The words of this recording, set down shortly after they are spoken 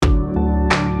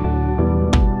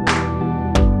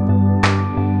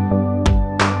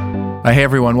Hey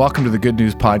everyone, welcome to the Good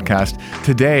News Podcast.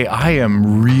 Today, I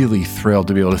am really thrilled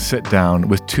to be able to sit down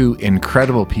with two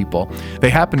incredible people. They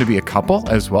happen to be a couple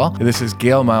as well. This is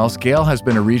Gael Miles. Gail has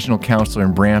been a regional counselor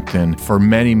in Brampton for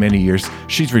many, many years.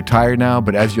 She's retired now,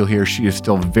 but as you'll hear, she is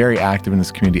still very active in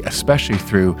this community, especially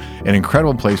through an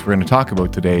incredible place we're going to talk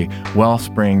about today,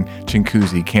 Wellspring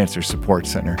Chinguzi Cancer Support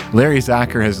Center. Larry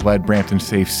Zacher has led Brampton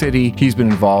Safe City. He's been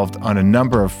involved on a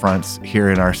number of fronts here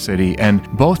in our city, and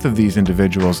both of these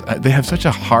individuals, they have such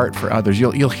a heart for others.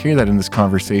 You'll hear that in this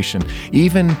conversation.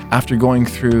 Even after going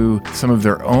through some of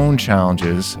their own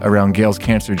challenges around Gail's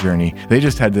cancer journey, they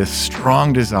just had this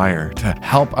strong desire to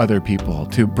help other people,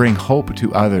 to bring hope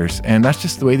to others. And that's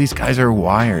just the way these guys are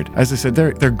wired. As I said,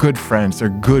 they're good friends, they're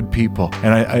good people.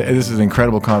 And this is an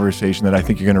incredible conversation that I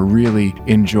think you're going to really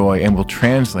enjoy and will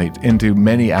translate into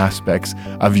many aspects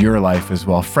of your life as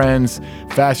well. Friends,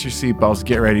 fasten your seatbelts,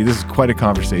 get ready. This is quite a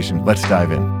conversation. Let's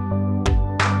dive in.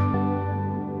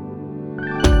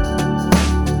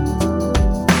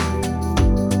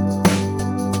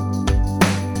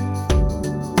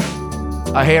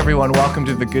 Hey everyone, welcome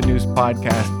to the Good News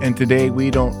Podcast. And today we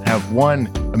don't have one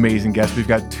amazing guest, we've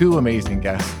got two amazing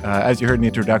guests. As you heard in the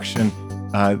introduction,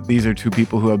 these are two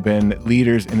people who have been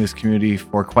leaders in this community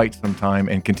for quite some time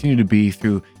and continue to be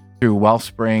through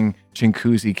Wellspring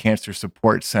Chinguzi Cancer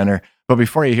Support Center. But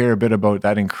before you hear a bit about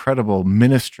that incredible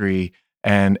ministry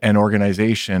and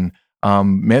organization,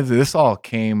 this all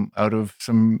came out of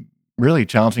some really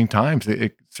challenging times.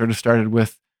 It sort of started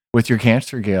with your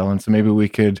cancer, Gail, and so maybe we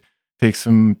could take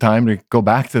some time to go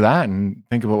back to that and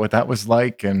think about what that was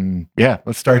like. And yeah,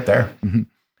 let's start there. Mm-hmm.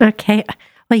 Okay.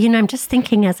 Well, I'm just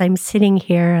thinking as I'm sitting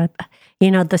here,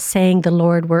 the saying, the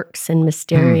Lord works in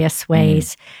mysterious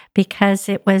ways, because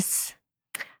it was,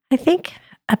 I think,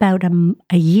 about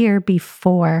a year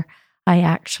before I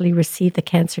actually received the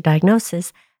cancer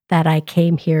diagnosis that I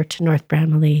came here to North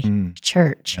Bramley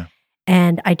Church. Yeah.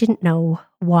 And I didn't know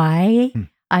why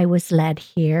I was led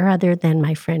here other than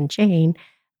my friend Jane.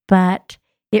 But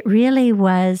it really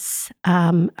was,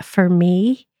 for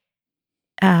me,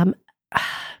 when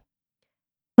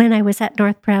I was at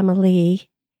North Bramley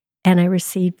and I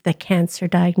received the cancer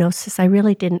diagnosis, I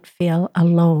really didn't feel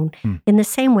alone in the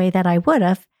same way that I would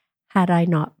have had I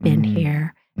not been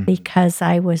here, because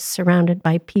I was surrounded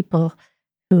by people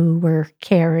who were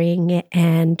caring,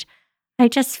 and I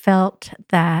just felt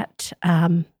that,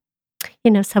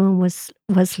 someone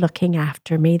was looking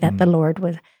after me, that the Lord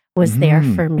was there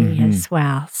for me as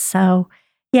well. So,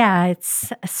 yeah,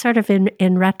 it's sort of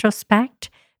in retrospect,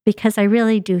 because I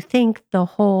really do think the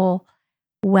whole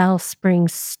Wellspring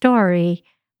story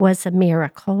was a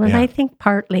miracle. And I think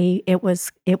partly it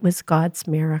was God's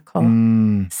miracle.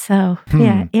 So,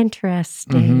 yeah,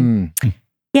 interesting.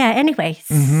 Yeah, anyway,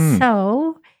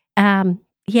 so,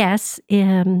 yes,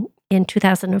 in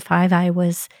 2005, I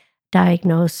was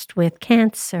diagnosed with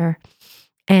cancer,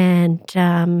 and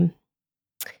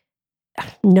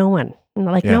no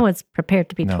one's prepared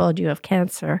to be told you have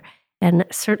cancer, and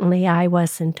certainly I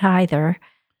wasn't either.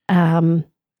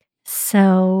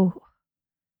 So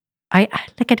I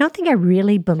don't think I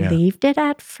really believed it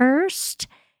at first.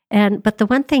 But the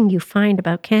one thing you find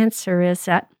about cancer is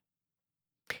that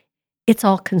it's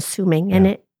all consuming, and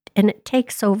it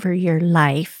takes over your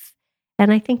life,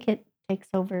 and I think it takes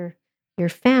over your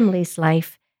family's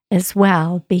life as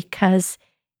well, because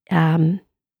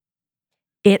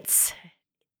it's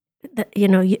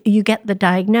you get the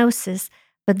diagnosis,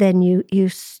 but then you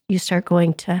start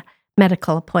going to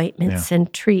medical appointments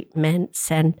and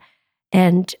treatments and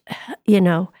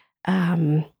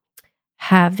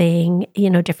having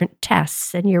different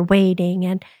tests, and you're waiting.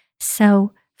 And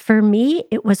so for me,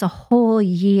 it was a whole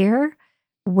year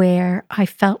where I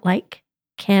felt like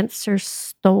cancer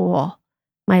stole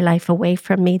my life away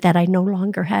from me, that I no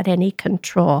longer had any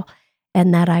control,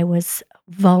 and that I was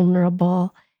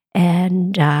vulnerable,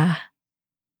 and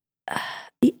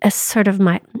sort of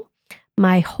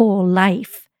my whole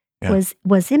life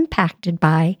was impacted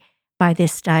by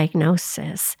this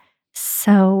diagnosis.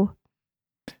 So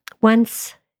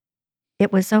once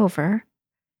it was over,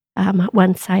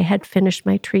 once I had finished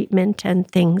my treatment and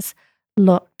things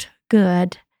looked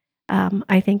good,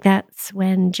 I think that's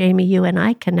when, Jamie, you and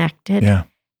I connected,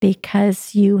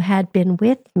 because you had been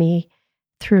with me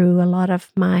through a lot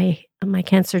of my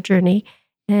cancer journey.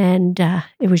 And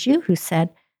it was you who said,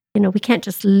 we can't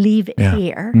just leave it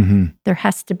here. There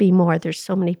has to be more. There's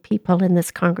so many people in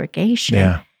this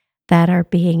congregation that are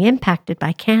being impacted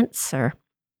by cancer.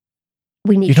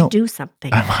 We need to do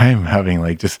something. I'm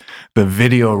having just the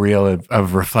video reel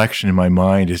of reflection in my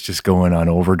mind is just going on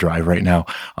overdrive right now.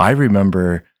 I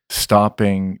remember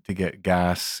stopping to get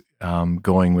gas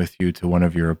going with you to one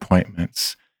of your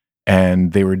appointments,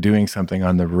 and they were doing something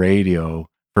on the radio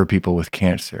for people with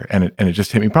cancer, and it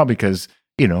just hit me, probably because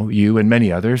you and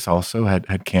many others also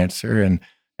had cancer,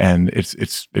 and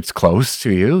it's close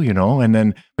to you, and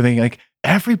then we're thinking like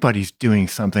everybody's doing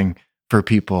something for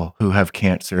people who have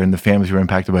cancer and the families who are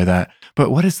impacted by that.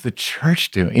 But what is the church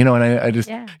doing? And I just,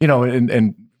 Yeah.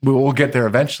 And we'll get there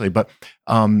eventually. But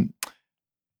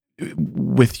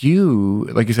with you,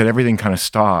 like you said, everything kind of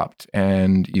stopped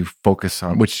and you focus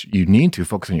on, which you need to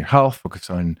focus on your health, focus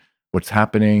on what's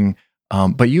happening.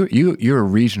 But you're a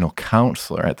regional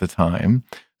counselor at the time.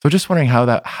 So just wondering how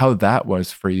that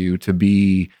was for you to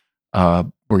be,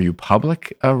 were you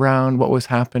public around what was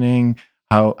happening?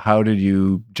 How did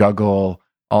you juggle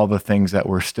all the things that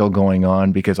were still going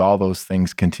on, because all those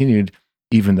things continued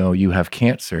even though you have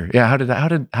cancer? Yeah, how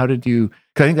did you?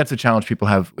 Because I think that's a challenge people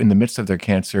have in the midst of their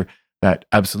cancer. That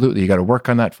absolutely you got to work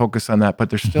on that, focus on that, but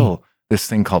there's still this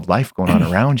thing called life going on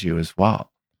around you as well.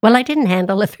 Well, I didn't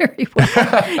handle it very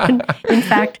well. In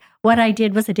fact, what I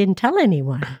did was I didn't tell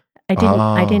anyone. I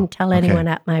didn't tell anyone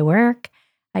at my work.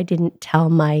 I didn't tell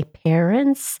my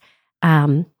parents.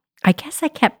 I guess I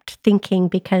kept thinking,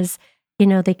 because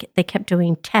they kept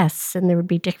doing tests and there would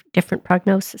be different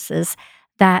prognoses,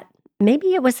 that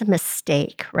maybe it was a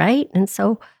mistake, right? And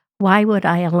so why would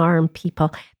I alarm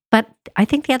people? But I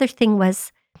think the other thing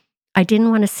was I didn't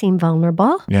want to seem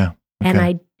vulnerable. Yeah. Okay.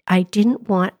 And I didn't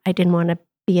want to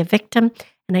be a victim,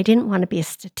 and I didn't want to be a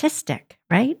statistic,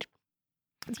 right?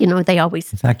 They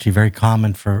always... It's actually very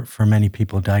common for many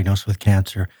people diagnosed with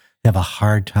cancer. They have a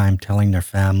hard time telling their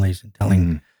families and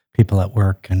telling people at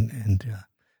work, and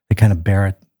they kind of bear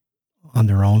it on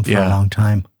their own for a long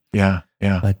time. Yeah,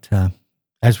 yeah. But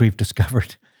as we've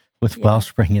discovered with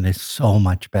Wellspring, it is so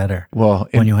much better. Well,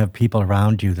 when you have people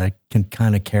around you that can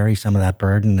kind of carry some of that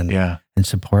burden and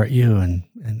support you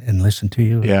and listen to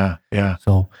you. Yeah, yeah.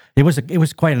 So it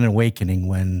was quite an awakening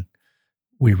when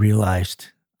we realized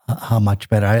how much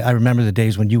better. I remember the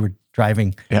days when you were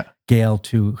driving Gail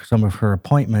to some of her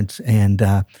appointments, and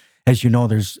as you know,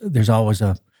 there's always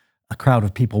a crowd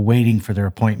of people waiting for their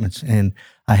appointments, and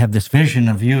I have this vision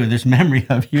of you, this memory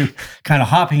of you kind of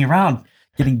hopping around,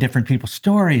 getting different people's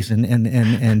stories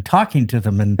and talking to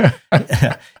them, and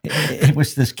it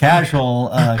was this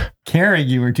casual caring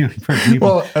you were doing for people.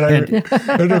 Well, and I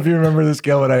don't know if you remember this,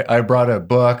 Gail, but I brought a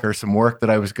book or some work that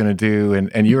I was going to do,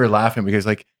 and you were laughing because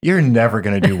like you're never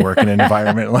going to do work in an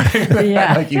environment like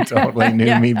that. Like you totally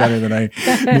knew me better than I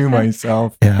knew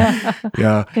myself.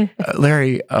 Yeah.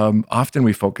 Larry, often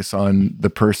we focus on the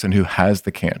person who has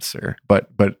the cancer, but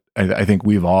I think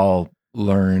we've all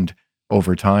learned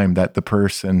over time that the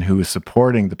person who is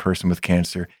supporting the person with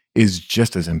cancer is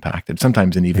just as impacted,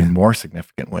 sometimes in even more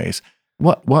significant ways.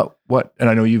 What? And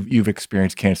I know you've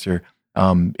experienced cancer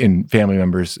in family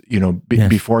members,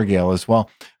 before Gail as well.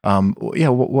 What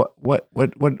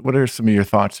are some of your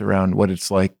thoughts around what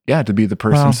it's like, to be the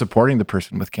person supporting the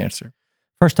person with cancer?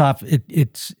 First off,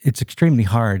 it's extremely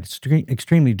hard. It's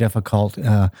extremely difficult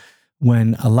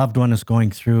when a loved one is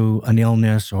going through an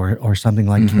illness or something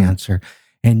like cancer.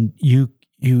 And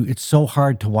it's so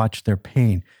hard to watch their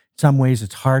pain. In some ways,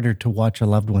 it's harder to watch a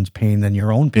loved one's pain than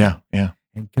your own pain. Yeah.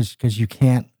 Because you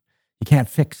can't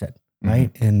fix it,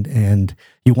 right? And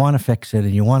you want to fix it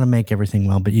and you want to make everything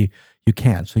well, but you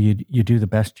can't. So you do the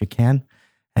best you can,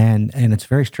 and it's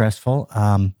very stressful.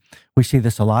 We see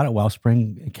this a lot at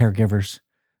Wellspring. Caregivers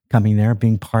coming there,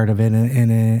 being part of it,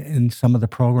 and some of the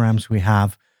programs we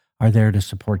have are there to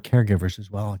support caregivers as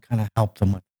well and kind of help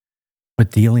them with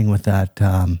dealing with that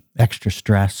extra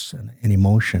stress and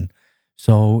emotion.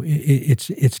 So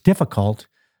it's difficult,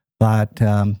 but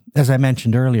as I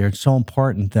mentioned earlier, it's so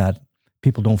important that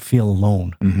people don't feel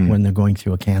alone when they're going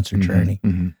through a cancer journey,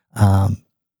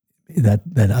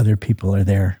 that other people are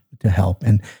there to help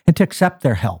and to accept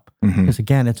their help. Because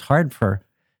again, it's hard for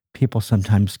people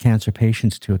sometimes, cancer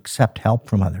patients, to accept help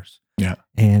from others. Yeah.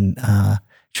 And it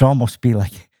should almost be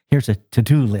like, here's a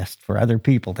to-do list for other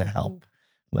people to help.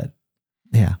 But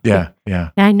yeah.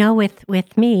 I know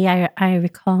with me, I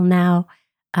recall now,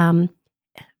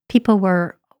 people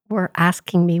were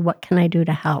asking me, what can I do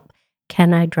to help?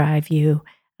 Can I drive you?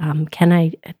 Can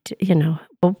I,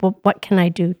 what can I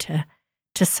do to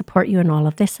support you in all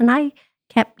of this? And I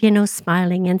kept,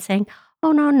 smiling and saying,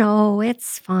 oh, no,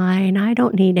 it's fine. I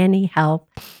don't need any help.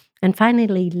 And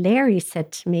finally, Larry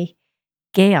said to me,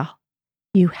 Gail,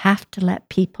 you have to let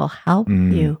people help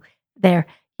you. They're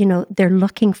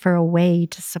looking for a way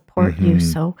to support you.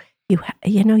 So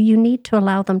you need to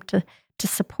allow them to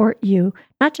support you,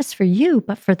 not just for you,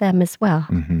 but for them as well,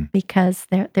 because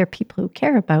they're people who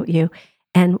care about you.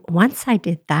 And once I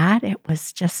did that, it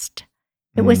was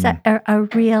a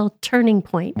real turning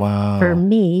point for Wow.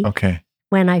 me Okay.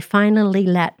 when I finally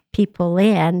let people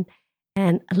in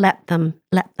and let them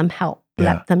help, Yeah.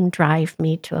 let them drive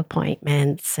me to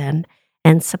appointments and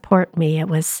support me. It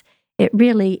was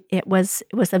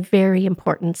a very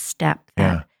important step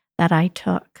Yeah. that I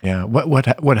took. Yeah.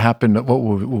 What happened?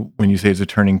 When you say it's a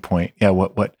turning point? Yeah.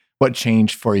 What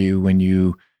changed for you when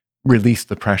you released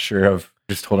the pressure of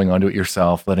just holding on to it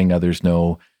yourself, letting others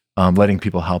know, letting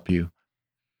people help you?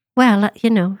 Well,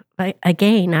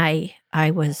 again, I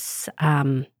was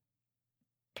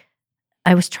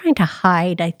trying to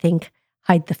hide. I think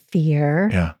hide the fear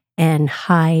Yeah. and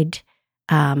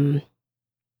um,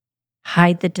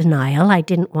 hide the denial. I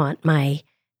didn't want my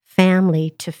family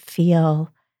to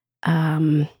feel.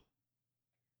 I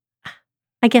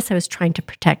guess I was trying to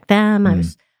protect them. I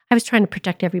was trying to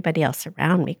protect everybody else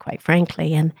around me, quite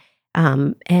frankly, and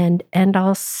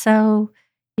also,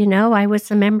 I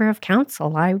was a member of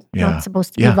council. I'm not Yeah.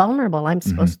 supposed to be Yeah. vulnerable. I'm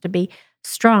supposed to be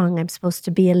strong. I'm supposed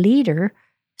to be a leader.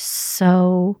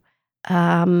 So,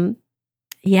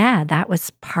 yeah, that was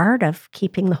part of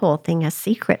keeping the whole thing a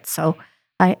secret. So,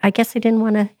 I guess I didn't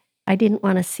want to. I didn't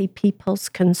want to see people's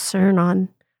concern on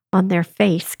their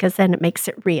face, because then it makes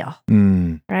it real.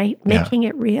 Right? Yeah. Making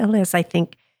it real is, I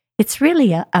think, it's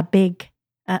really a big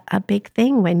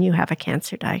thing when you have a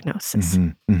cancer diagnosis.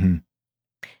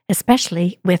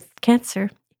 Especially with cancer,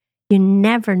 you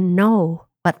never know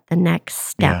what the next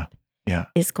step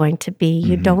is going to be.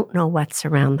 You don't know what's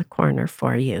around the corner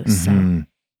for you. So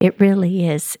it really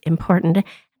is important. And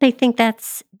I think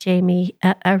that's, Jamie,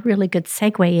 a really good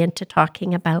segue into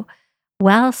talking about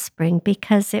Wellspring,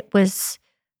 because it was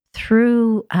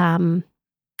through I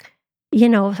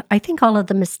think all of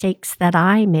the mistakes that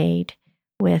I made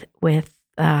with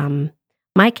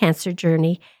my cancer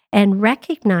journey, and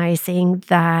recognizing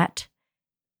that,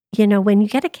 when you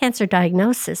get a cancer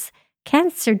diagnosis,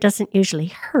 cancer doesn't usually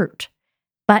hurt,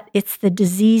 but it's the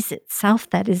disease itself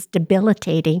that is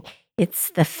debilitating.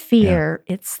 It's the fear,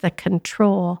 it's the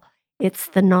control, it's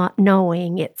the not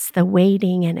knowing, it's the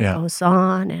waiting, and it goes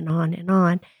on and on and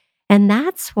on. And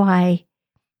that's why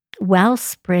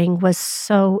Wellspring was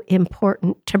so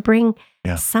important, to bring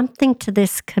something to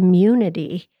this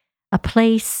community, a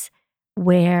place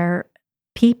where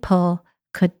people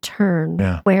could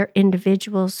turn, where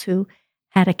individuals who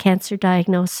had a cancer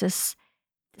diagnosis,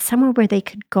 somewhere where they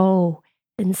could go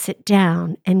and sit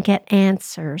down and get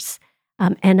answers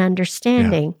and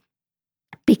understanding,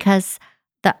 because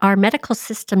our medical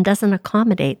system doesn't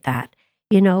accommodate that.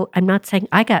 I'm not saying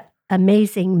I got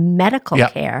amazing medical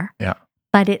care.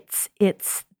 But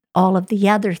it's all of the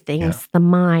other things, the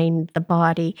mind, the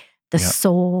body, the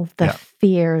soul, the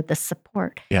fear, the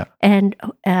support. And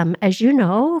as you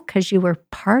know, because you were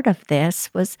part of this,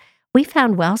 we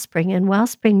found Wellspring, and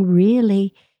Wellspring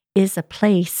really is a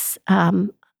place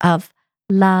of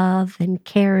love and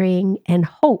caring and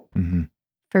hope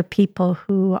for people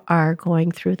who are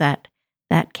going through that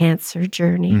cancer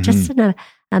journey. Just an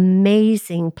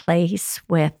amazing place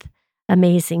with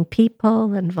amazing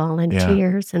people and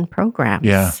volunteers and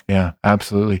programs. Yeah,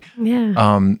 absolutely.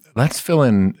 Yeah. Let's fill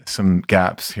in some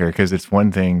gaps here, because it's one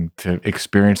thing to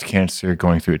experience cancer,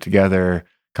 going through it together,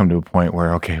 come to a point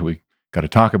where, okay, we got to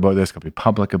talk about this, got to be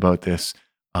public about this.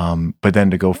 But then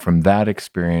to go from that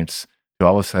experience to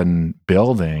all of a sudden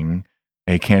building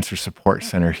a cancer support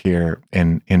center here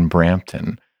in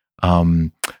Brampton.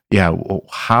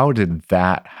 How did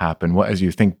that happen? As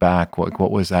you think back,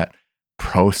 what was that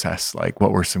process like?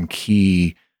 What were some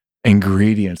key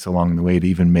ingredients along the way to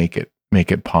even make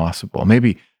it possible?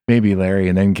 Maybe Larry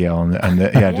and then Gail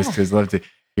just because love to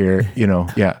hear,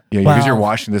 because you're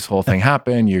watching this whole thing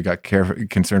happen. You got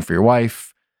concern for your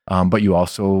wife, but you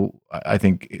also, I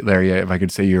think, Larry, if I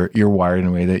could say, you're wired in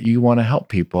a way that you want to help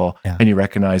people, and you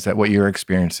recognize that what you're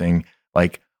experiencing,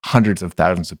 like hundreds of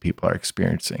thousands of people are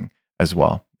experiencing as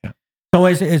well. So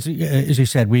as you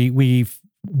said, we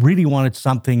really wanted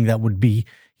something that would be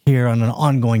here on an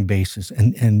ongoing basis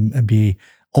and be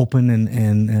open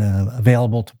and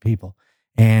available to people.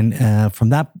 And from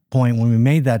that point, when we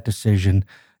made that decision,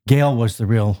 Gail was the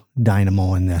real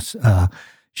dynamo in this.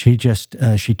 She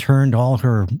turned all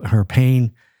her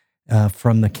pain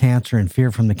from the cancer and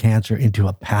fear from the cancer into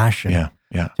a passion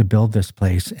to build this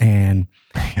place, and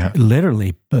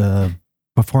literally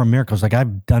perform miracles. Like,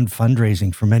 I've done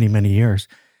fundraising for many, many years.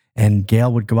 And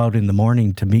Gail would go out in the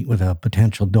morning to meet with a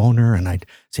potential donor, and I'd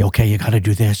say, okay, you got to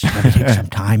do this. You got to take some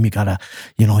time. You got to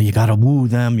woo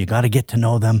them. You got to get to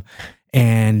know them.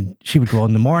 And she would go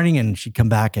in the morning, and she'd come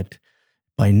back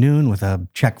by noon with a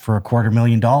check for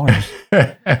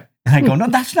 $250,000. And I go, no,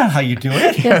 that's not how you do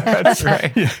it. That's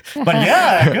right. But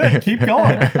yeah, good, keep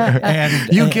going.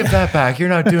 And you give that back. You're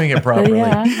not doing it properly.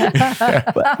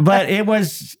 but it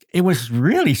was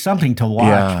really something to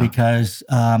watch because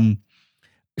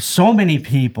so many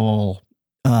people,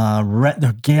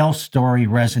 the Gael story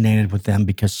resonated with them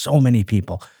because so many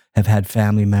people have had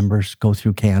family members go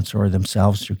through cancer or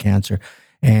themselves through cancer.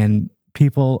 And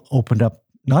people opened up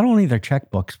not only their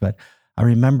checkbooks, but I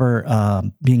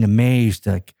remember being amazed,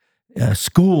 like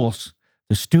schools,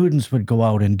 the students would go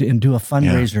out and do a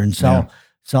fundraiser and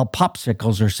sell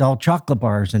popsicles or sell chocolate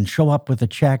bars and show up with a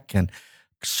check. And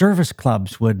service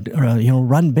clubs would,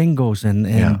 run bingos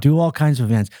and do all kinds of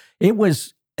events. It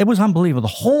was unbelievable. The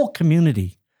whole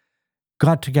community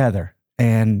got together,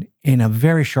 and in a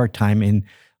very short time, in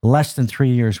less than 3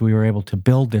 years, we were able to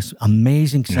build this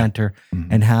amazing center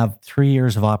and have 3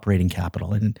 years of operating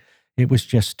capital. And it was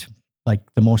just like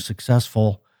the most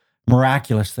successful,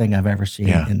 miraculous thing I've ever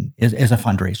seen as a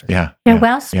fundraiser.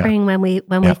 Wellspring, when we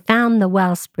found the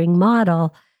Wellspring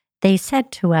model, they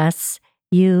said to us,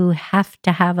 you have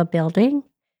to have a building,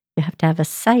 you have to have a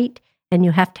site, and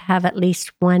you have to have at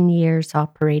least 1 year's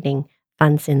operating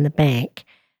funds in the bank.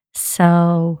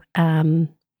 So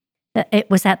it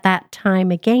was at that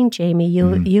time, again, Jamie,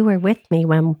 you were with me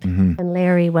when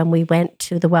Larry, when we went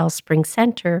to the Wellspring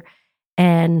Center,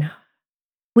 and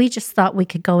we just thought we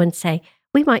could go and say,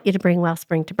 we want you to bring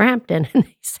Wellspring to Brampton. And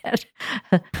he said,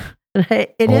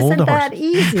 it isn't that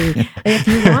easy. If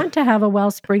you want to have a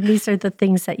Wellspring, these are the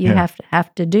things that you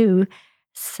have to do.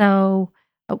 So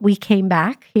we came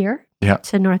back here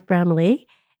to North Bramalea,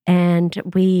 and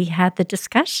we had the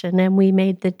discussion, and we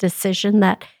made the decision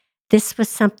that this was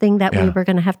something that we were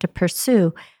going to have to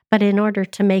pursue. But in order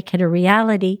to make it a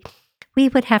reality, we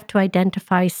would have to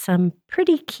identify some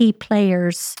pretty key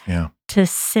players to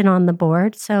sit on the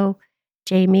board. So,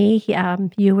 Jamie,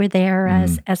 you were there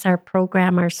as our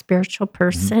program, our spiritual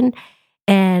person.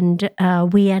 And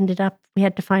we had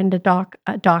to find a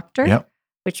doctor,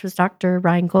 which was Dr.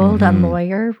 Reingold, a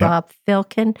lawyer, Rob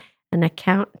Filkin, an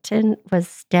accountant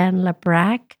was Dan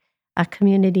Lebrac, a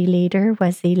community leader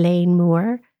was Elaine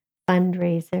Moore,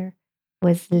 fundraiser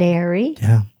was Larry.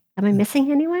 Yeah. Am I missing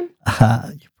anyone?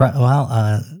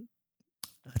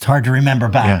 It's hard to remember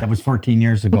back. That was 14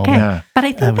 years ago. Okay. But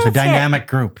I think it was a dynamic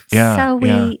group. So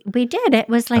we did. It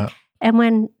was like, and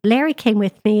when Larry came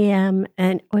with me, and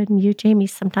when you, Jamie,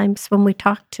 sometimes when we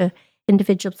talked to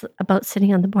individuals about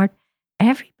sitting on the board,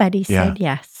 everybody said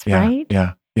yes, right?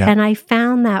 Yeah. And I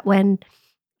found that when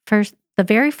the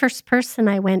very first person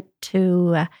I went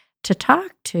to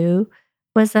talk to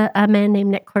was a man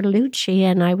named Nick Cortolucci,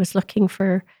 and I was looking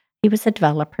he was a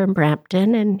developer in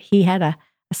Brampton, and he had a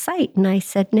site. And I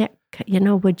said, Nick,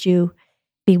 would you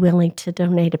be willing to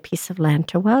donate a piece of land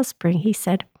to Wellspring? He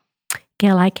said,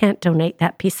 Gail, I can't donate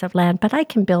that piece of land, but I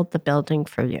can build the building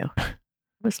for you. I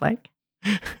was like,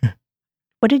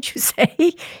 what did you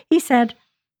say? He said,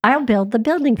 I'll build the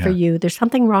building for you. There's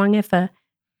something wrong if a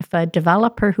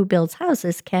developer who builds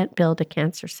houses can't build a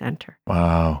cancer center.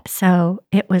 Wow. So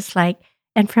it was like,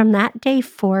 and from that day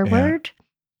forward,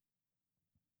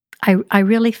 I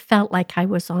really felt like I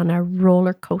was on a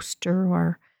roller coaster,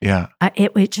 or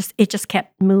it just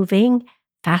kept moving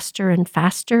faster and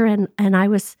faster, and I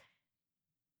was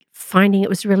finding it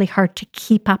was really hard to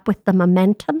keep up with the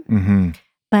momentum.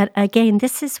 But again,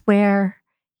 this is where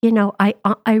I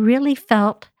really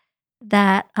felt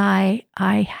that I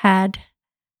had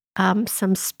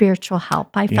some spiritual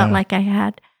help. I felt like I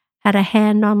had a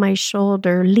hand on my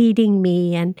shoulder, leading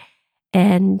me and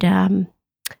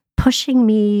pushing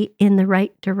me in the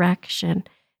right direction.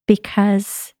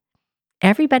 Because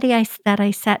everybody that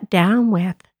I sat down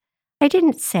with, I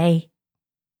didn't say,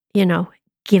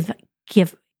 give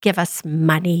us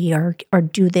money or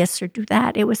do this or do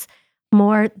that. It was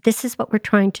more, this is what we're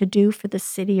trying to do for the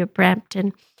city of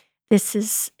Brampton. This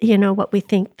is, what we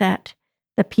think that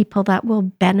the people that will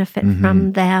benefit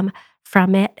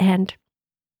from it. And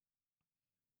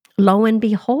lo and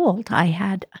behold, I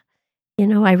had,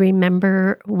 I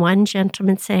remember one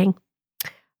gentleman saying,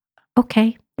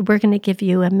 okay, we're going to give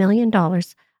you $1 million,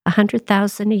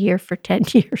 $100,000 a year for 10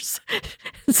 years.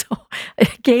 So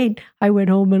again, I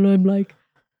went home and I'm like,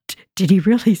 did he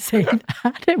really say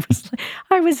that? It was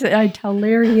like, I tell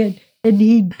Larry and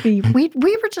we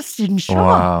were just in shock.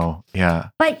 Wow. Yeah.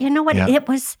 But you know what? It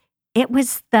was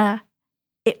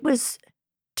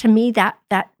to me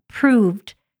that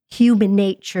proved human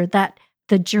nature, that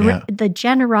the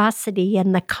generosity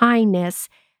and the kindness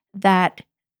that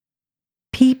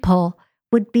people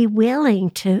would be willing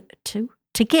to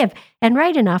give. And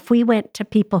right enough, we went to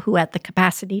people who had the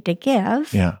capacity to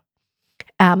give. Yeah.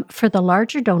 for the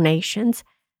larger donations,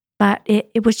 but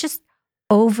it was just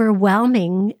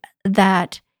overwhelming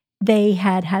that they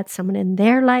had someone in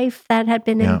their life that had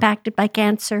been impacted by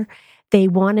cancer. They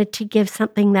wanted to give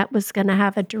something that was going to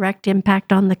have a direct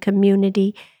impact on the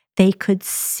community. They could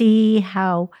see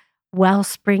how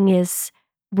Wellspring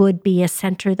would be a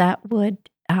center that would,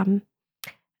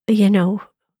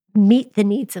 meet the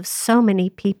needs of so many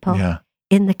people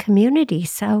in the community.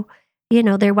 So,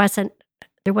 there wasn't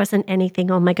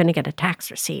anything, oh, am I going to get a tax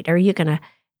receipt? Are you going to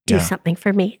do something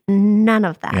for me? None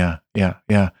of that.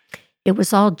 Yeah. It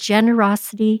was all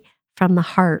generosity from the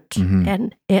heart.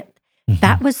 And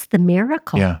that was the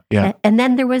miracle. Yeah. And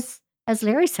then there was, as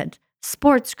Larry said,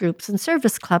 sports groups and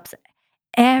service clubs.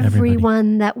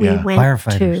 Everyone that we went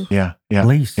firefighters. to.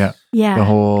 Police.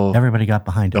 Everybody got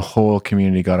behind it. The whole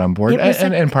community got on board.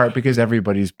 And in part because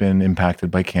everybody's been impacted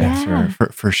by cancer,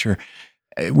 for sure.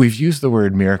 We've used the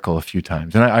word miracle a few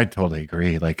times, and I totally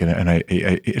agree. Like, and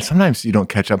I sometimes you don't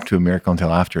catch up to a miracle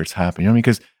until after it's happened.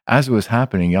 Because as it was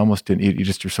happening, you almost didn't. You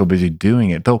just were so busy doing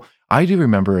it. Though I do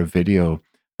remember a video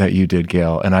that you did,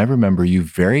 Gail, and I remember you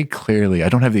very clearly. I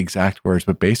don't have the exact words,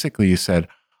 but basically you said,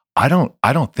 I don't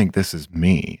think this is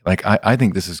me. Like, I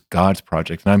think this is God's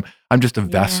project, and I'm just a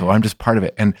vessel. I'm just part of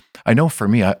it. And I know for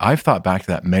me, I've thought back to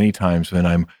that many times when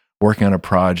I'm working on a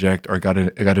project or got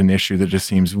an issue that just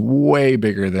seems way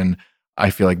bigger than I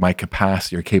feel like my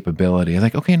capacity or capability. I'm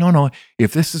like, okay, no,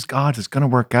 if this is God's, it's going to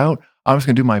work out. I'm just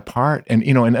going to do my part. And,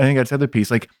 and I think that's the other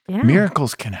piece, like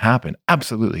miracles can happen.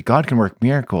 Absolutely. God can work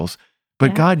miracles,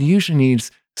 but God usually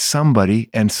needs somebody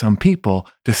and some people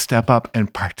to step up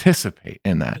and participate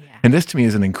in that. Yeah. And this to me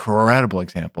is an incredible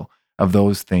example of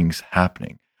those things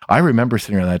happening. I remember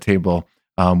sitting around that table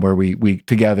where we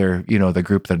together, the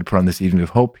group that had put on this Evening of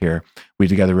Hope here, we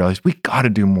together realized we got to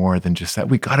do more than just that.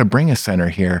 We got to bring a center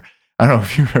here. I don't know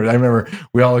if you remember. I remember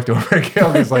we all looked over at Gail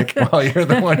and was like, well, you're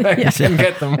the one that can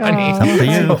get the money. It's up to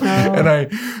you. And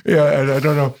I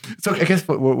don't know. So I guess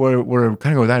what we're kind of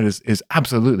going with that is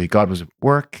absolutely God was at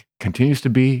work, continues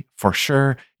to be, for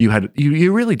sure.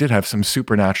 You really did have some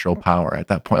supernatural power at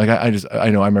that point. Like I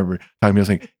remember talking to you, I was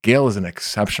like, Gail is an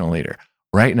exceptional leader.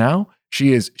 Right now,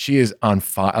 she is on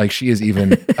fire. Like she is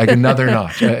even like another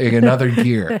notch, like another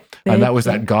gear. And that was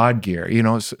that God gear,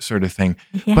 sort of thing.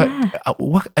 Yeah.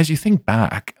 But as you think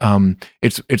back,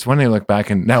 it's one thing to look back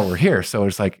and now we're here. So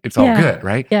it's like, it's all good,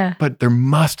 right? Yeah. But there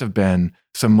must have been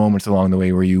some moments along the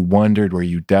way where you wondered, where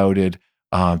you doubted,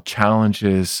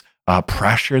 challenges,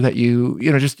 pressure that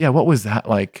what was that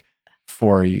like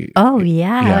for you? Oh,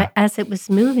 yeah. As it was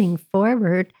moving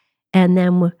forward, and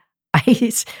then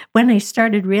when I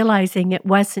started realizing it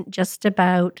wasn't just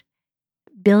about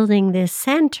building this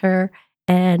center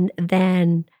and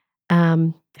then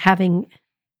having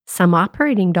some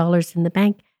operating dollars in the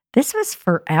bank, this was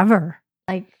forever.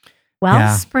 Like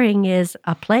Wellspring is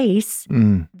a place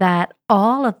that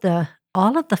all of the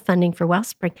funding for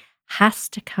Wellspring has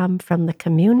to come from the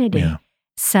community. Yeah.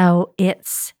 So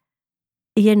it's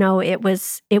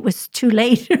it was too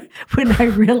late when I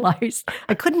realized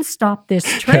I couldn't stop this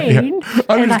train.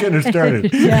 I'm just getting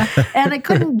started. And I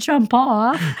couldn't jump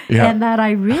off. And that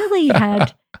I really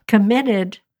had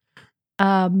committed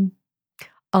a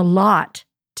lot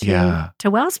to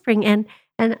Wellspring. And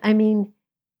I mean,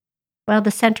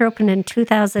 the center opened in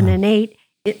 2008.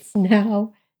 It's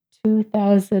now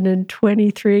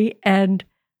 2023, and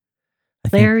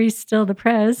Larry's still the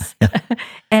pres.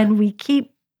 And we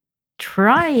keep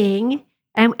trying,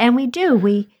 and we do.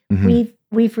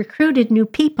 We've recruited new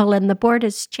people, and the board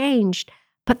has changed,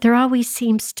 but there always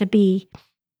seems to be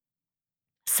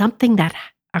something that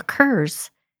occurs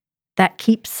that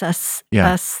keeps us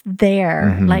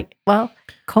there. Mm-hmm. Like,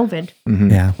 COVID.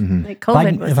 Mm-hmm. Yeah. Mm-hmm. Like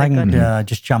COVID if I can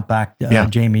just jump back,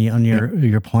 Jamie, on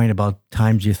your point about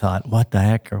times you thought, what the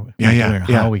heck? Or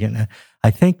how are we getting?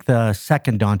 I think the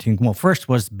second daunting, first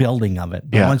was building of it.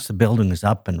 But once the building is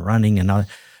up and running and all,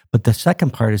 but the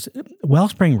second part is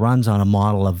Wellspring runs on a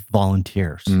model of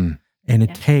volunteers. And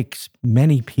it takes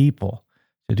many people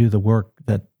to do the work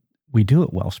that we do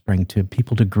at Wellspring, to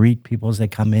people to greet people as they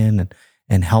come in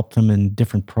and help them in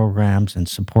different programs and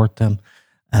support them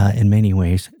in many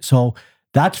ways. So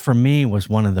that's, for me, was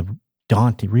one of the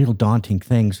real daunting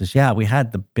things is, we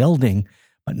had the building,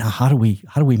 but now how do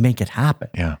we make it happen?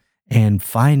 Yeah. And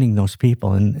finding those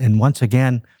people. And once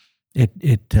again,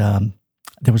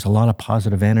 there was a lot of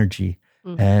positive energy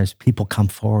as people come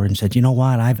forward and said, you know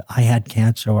what, I had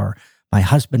cancer, or my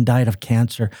husband died of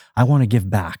cancer. I want to give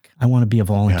back. I want to be a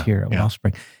volunteer at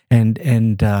Wellspring. And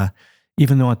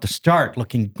even though at the start,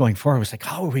 going forward, it was like,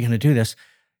 how are we going to do this?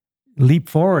 Leap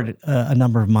forward a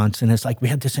number of months, and it's like we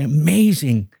had this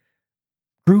amazing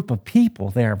group of people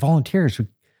there, volunteers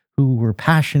who were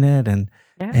passionate and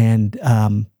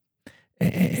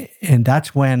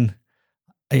that's when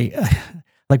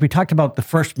like we talked about the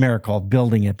first miracle of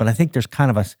building it, but I think there's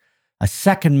kind of a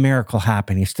second miracle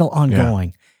happening. It's still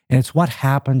ongoing. And it's what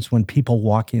happens when people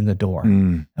walk in the door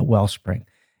at Wellspring.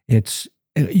 It's,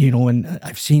 and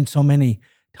I've seen so many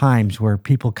times where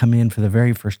people come in for the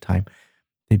very first time.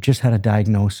 They've just had a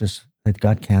diagnosis, they've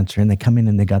got cancer, and they come in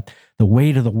and they got the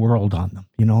weight of the world on them,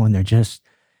 and they're just,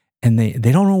 and they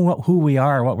don't know who we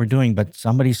are, what we're doing, but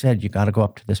somebody said, you got to go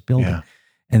up to this building. Yeah.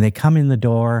 And they come in the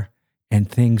door and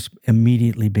things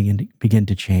immediately begin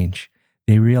to change.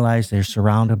 They realize they're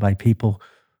surrounded by people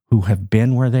who have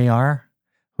been where they are,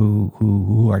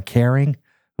 who are caring,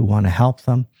 who want to help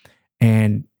them.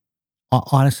 And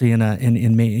honestly, in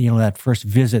that first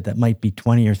visit that might be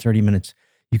 20 or 30 minutes,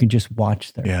 you can just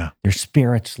watch their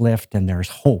spirits lift and there's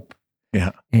hope.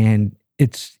 Yeah. And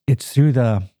it's through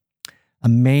the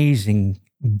amazing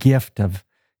gift of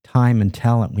time and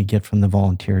talent we get from the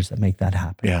volunteers that make that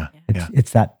happen. Yeah.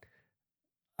 It's that,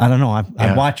 I don't know.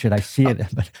 I watch it, I see it,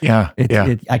 but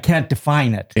I can't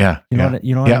define it. Yeah. You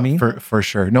know what I mean? For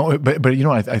sure. No, but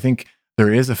I think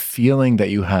there is a feeling that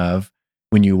you have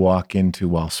when you walk into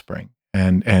Wellspring.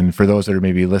 And for those that are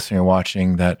maybe listening or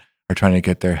watching that are trying to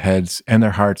get their heads and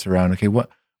their hearts around, okay,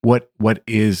 what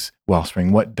is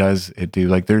Wellspring? What does it do?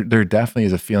 Like there definitely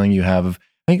is a feeling you have of,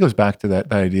 I think it goes back to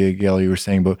that idea, Gail, you were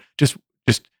saying about just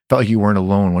felt like you weren't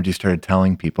alone once you started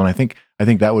telling people. And I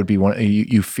think that would be one,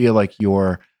 you feel like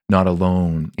you're not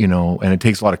alone, and it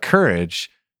takes a lot of courage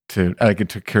to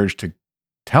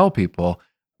tell people.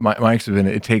 My experience has been,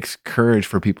 it takes courage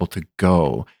for people to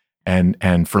go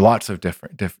and for lots of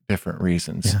different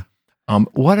reasons. Yeah.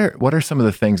 What are some of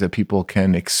the things that people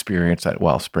can experience at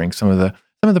Wellspring? Some of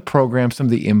the programs, some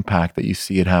of the impact that you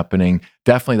see it happening.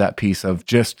 Definitely that piece of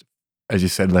just, as you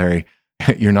said, Larry,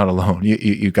 you're not alone.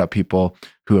 You've got people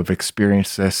who have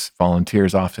experienced this.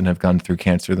 Volunteers often have gone through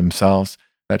cancer themselves.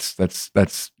 That's I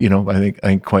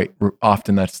think quite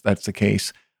often that's the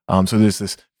case. So there's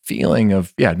this feeling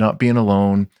of not being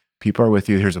alone. People are with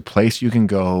you. There's a place you can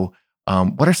go.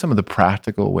 What are some of the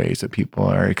practical ways that people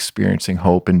are experiencing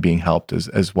hope and being helped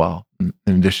as well, in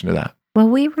addition to that? Well,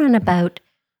 we run about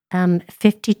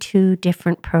 52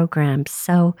 different programs.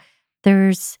 So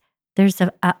there's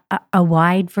a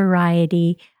wide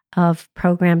variety of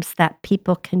programs that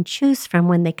people can choose from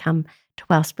when they come to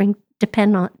Wellspring,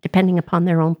 depending upon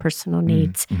their own personal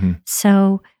needs. Mm-hmm.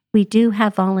 So we do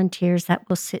have volunteers that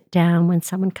will sit down when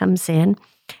someone comes in,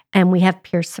 and we have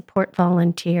peer support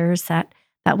volunteers that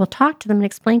will talk to them and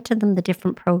explain to them the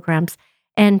different programs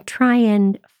and try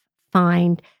and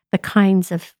find the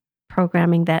kinds of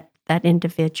programming that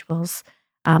individuals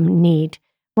need.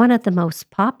 One of the most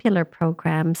popular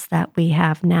programs that we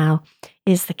have now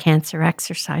is the Cancer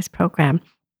Exercise Program.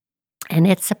 And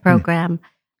it's a program,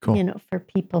 cool. For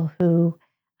people who,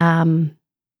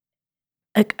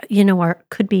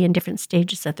 could be in different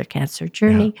stages of their cancer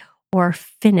journey or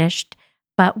finished.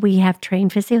 But we have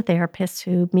trained physiotherapists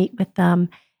who meet with them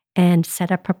and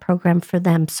set up a program for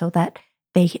them so that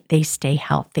they stay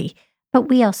healthy. But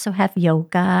we also have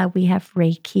yoga, we have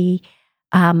Reiki.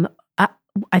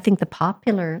 I think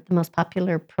the most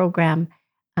popular program,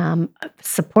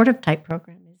 supportive type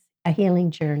program, is a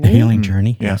healing journey. A healing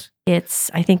journey, yes.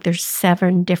 I think there's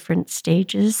 7 different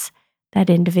stages that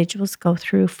individuals go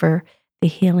through for the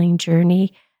healing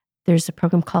journey. There's a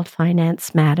program called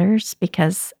Finance Matters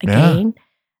because, again,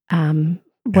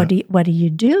 what do you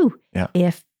do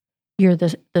if you're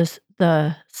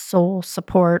the sole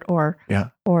support or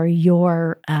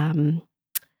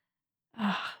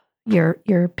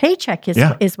your paycheck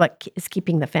is what is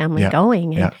keeping the family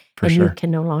going, and you can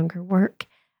no longer work.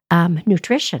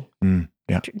 Nutrition.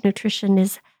 Nutrition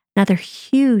is another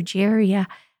huge area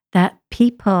that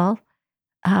people,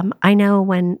 I know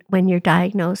when you're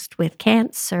diagnosed with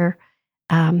cancer,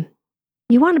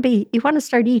 you want to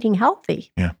start eating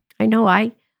healthy. Yeah. I know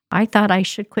I thought I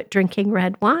should quit drinking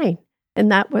red wine,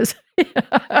 and that was,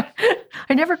 I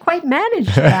never quite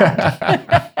managed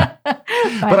that.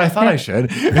 But I thought I should.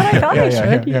 But I thought I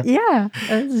should. Yeah.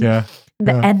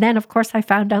 And then, of course, I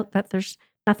found out that there's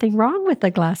nothing wrong with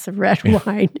a glass of red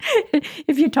wine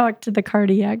if you talk to the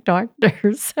cardiac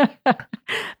doctors.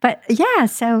 But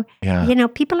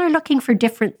people are looking for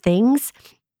different things.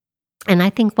 And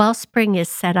I think Wellspring is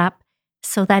set up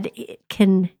so that it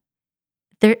can,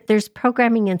 there's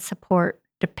programming and support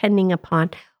depending upon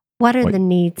what are the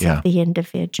needs of the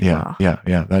individual.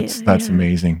 That's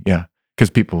amazing. Yeah. Because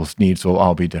people's needs will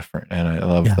all be different. And I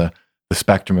love the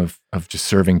spectrum of just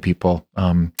serving people.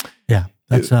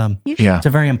 That's yeah. it's a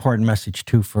very important message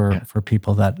too for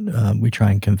people that we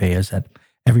try and convey, is that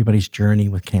everybody's journey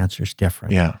with cancer is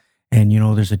different. Yeah. And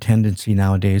there's a tendency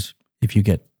nowadays, if you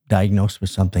get diagnosed with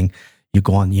something, you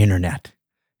go on the internet,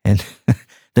 and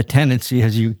the tendency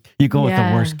is you go with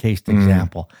the worst case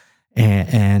example.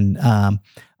 And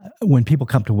when people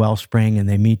come to Wellspring and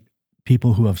they meet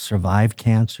people who have survived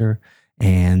cancer,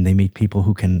 and they meet people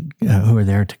who are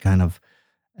there to kind of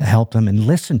help them and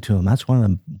listen to them. That's one of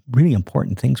the really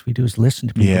important things we do, is listen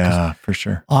to people. Yeah, for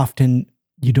sure. Often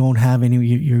you don't have any,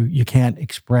 you can't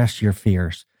express your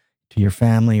fears to your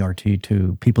family or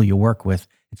to people you work with.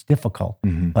 It's difficult.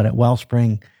 Mm-hmm. But at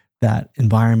Wellspring, that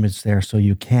environment's there so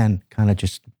you can kind of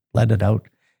just let it out.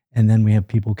 And then we have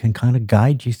people who can kind of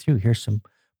guide you through. Here's some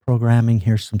programming,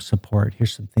 here's some support,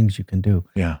 here's some things you can do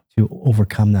to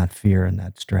overcome that fear and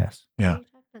that stress. Yeah. Can you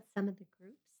talk about some of the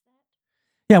groups?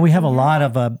 Yeah, we have a lot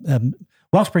of,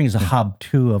 Wellspring is a hub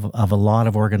too of a lot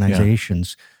of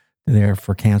organizations there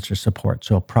for cancer support.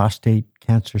 So prostate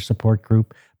cancer support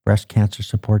group, breast cancer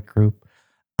support group.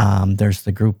 There's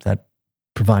the group that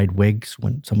provide wigs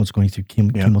when someone's going through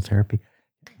chemotherapy.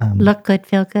 Look good,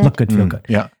 feel good. Look good, feel good.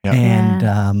 Yeah.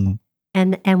 And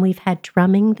and we've had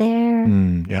drumming there.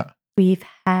 Yeah. We've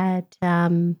had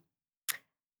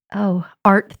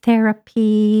art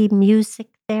therapy, music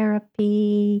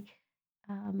therapy.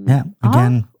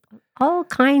 Again, all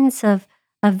kinds of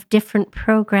different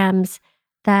programs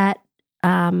that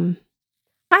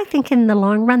I think in the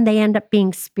long run they end up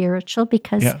being spiritual,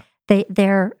 because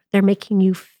they're making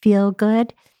you feel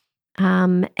good,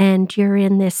 and you're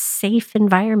in this safe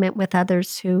environment with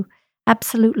others who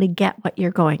absolutely get what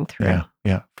you're going through.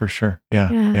 Yeah, for sure.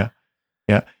 Yeah.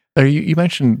 You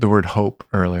mentioned the word hope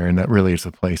earlier, and that really is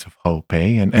a place of hope,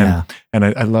 eh? And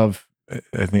I love,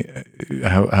 I think,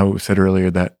 how said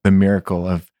earlier that the miracle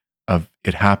of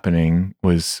it happening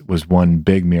was one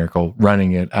big miracle.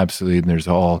 Running it, absolutely, and there's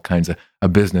all kinds of a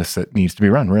business that needs to be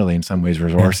run, really, in some ways,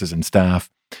 resources and staff.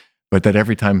 But that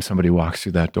every time somebody walks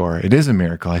through that door, it is a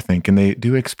miracle, I think, and they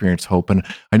do experience hope. And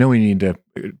I know we need to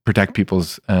protect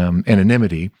people's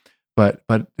anonymity, but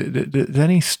do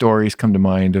any stories come to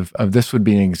mind of this would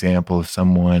be an example of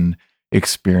someone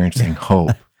experiencing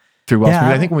hope through Wellspring?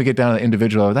 I think when we get down to the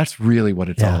individual, that's really what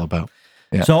it's all about.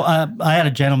 Yeah. So I had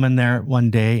a gentleman there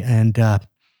one day, and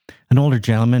an older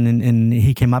gentleman, and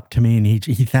he came up to me and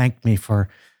he thanked me for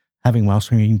having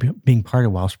Wellspring, being part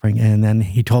of Wellspring. And then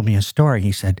he told me a story.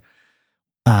 He said,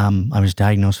 I was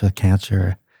diagnosed with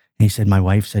cancer. And he said, my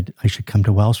wife said I should come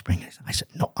to Wellspring. I said,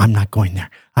 no, I'm not going there.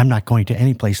 I'm not going to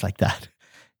any place like that.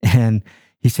 And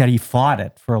he said he fought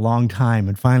it for a long time.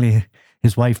 And finally,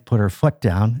 his wife put her foot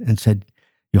down and said,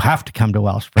 you have to come to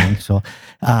Wellspring. So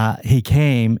he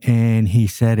came, and he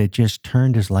said it just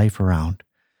turned his life around.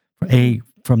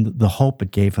 From the hope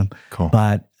it gave him,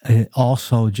 but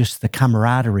also just the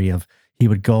camaraderie of he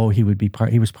would go, he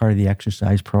was part of the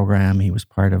exercise program, he was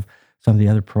part of some of the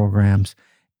other programs,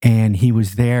 and he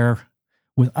was there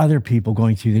with other people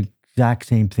going through the exact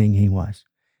same thing he was.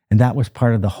 And that was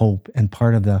part of the hope and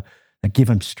part of that give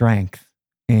him strength.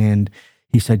 And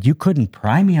he said, you couldn't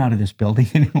pry me out of this building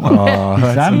anymore. Oh,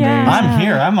 said, I'm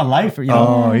here. I'm a lifer.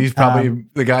 Oh, he's probably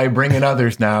the guy bringing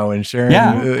others now and sharing,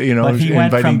 but he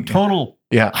went from total,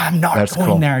 I'm not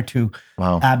going there, to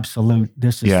absolute,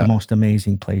 this is the most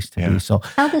amazing place to be. So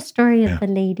tell the story of the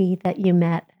lady that you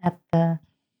met at the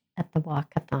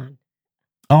walkathon.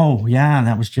 Oh, yeah.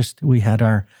 That was we had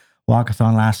our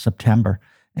walkathon last September,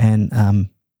 and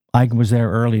I was there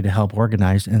early to help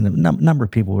organize, and a number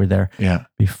of people were there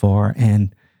before.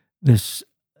 And this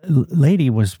lady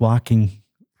was walking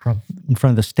in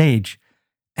front of the stage,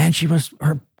 and she was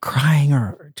crying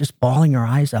or just bawling her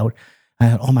eyes out. I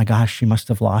thought, oh my gosh, she must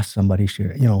have lost somebody.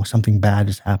 Something bad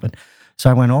has happened. So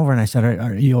I went over and I said,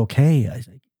 are you okay? I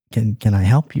said, can I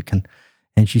help you?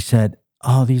 And she said,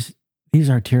 oh, these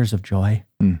are tears of joy.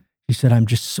 She said, I'm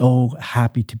just so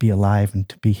happy to be alive and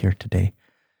to be here today.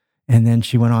 And then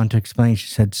she went on to explain, she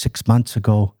said, 6 months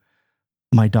ago,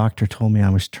 my doctor told me I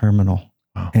was terminal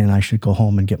and I should go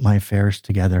home and get my affairs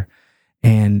together.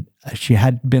 And she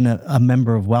had been a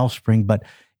member of Wellspring, but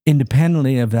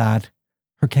independently of that,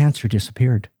 her cancer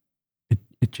disappeared.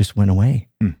 It just went away.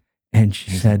 And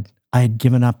she said, I had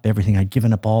given up everything. I'd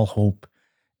given up all hope,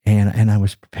 and I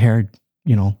was prepared,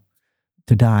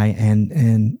 to die,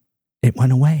 and it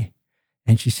went away.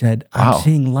 And she said, I'm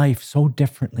seeing life so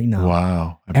differently now.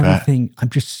 Wow. Everything, I'm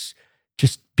just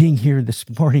being here this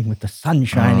morning with the sun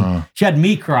shining. She had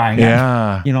me crying,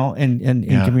 and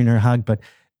giving her a hug. But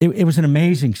it was an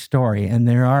amazing story. And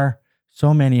there are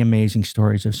so many amazing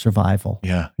stories of survival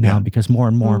now, because more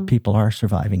and more people are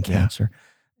surviving cancer.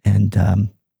 And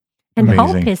And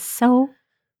Amazing. hope is so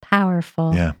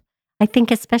powerful. Yeah. I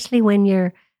think especially when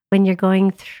you're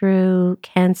going through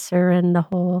cancer and the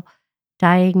whole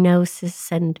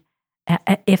diagnosis, and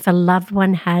if a loved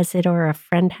one has it or a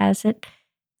friend has it,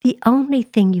 the only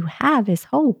thing you have is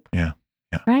hope. Yeah.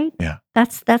 Yeah. Right? Yeah.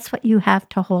 That's what you have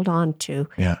to hold on to.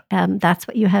 Yeah. That's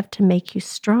what you have to make you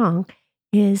strong,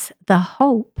 is the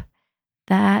hope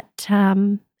that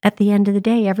at the end of the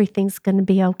day, everything's going to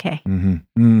be okay.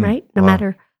 Right? No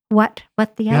matter what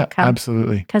the outcome.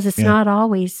 Absolutely. Because it's not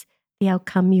always the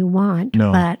outcome you want,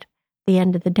 No. but at the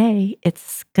end of the day,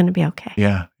 it's going to be okay.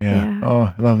 Yeah.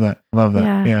 Oh, I love that.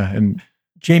 Yeah. And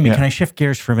Jamie, can I shift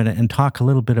gears for a minute and talk a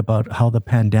little bit about how the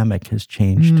pandemic has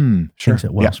changed things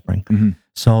at Wellspring?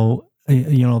 So,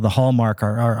 the hallmark,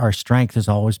 our strength has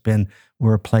always been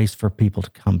we're a place for people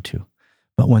to come to.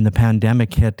 But when the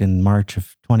pandemic hit in March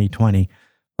of 2020,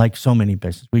 like so many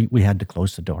businesses, we had to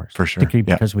close the doors. For sure. Particularly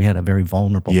because we had a very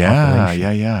vulnerable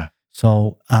population. Yeah.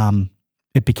 So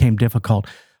it became difficult.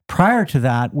 Prior to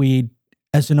that, we,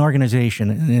 as an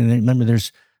organization, and remember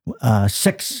there's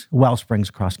 6 Wellsprings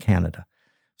across Canada.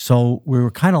 So we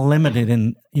were kind of limited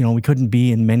in, we couldn't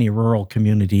be in many rural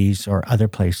communities or other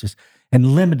places,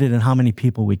 and limited in how many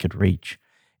people we could reach.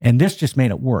 And this just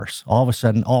made it worse. All of a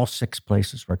sudden, all 6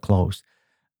 places were closed.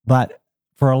 But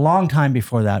for a long time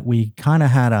before that, we kind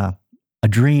of had a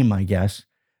dream, I guess,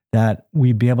 that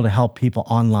we'd be able to help people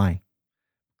online,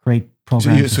 create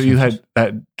programs. So you had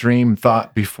that dream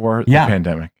thought before the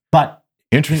pandemic. But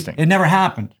interesting. It never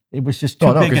happened. It was just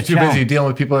too big a too busy dealing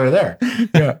with people that are there.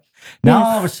 Yeah. Now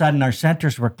all of a sudden our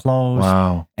centers were closed.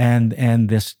 Wow. And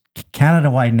this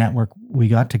Canada-wide network, we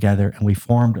got together and we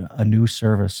formed a new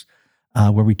service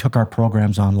where we took our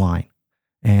programs online.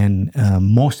 And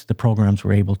most of the programs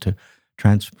were able to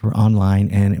transfer online,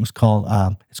 and it was called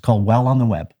Well on the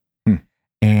Web.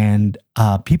 And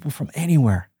people from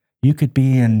anywhere. You could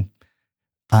be in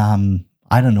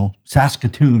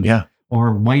Saskatoon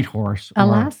or Whitehorse,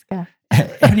 Alaska, or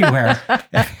anywhere.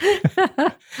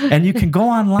 And you can go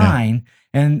online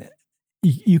and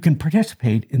you can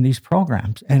participate in these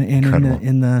programs and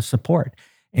in the support.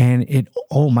 And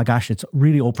it's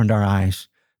really opened our eyes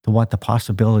to what the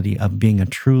possibility of being a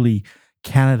truly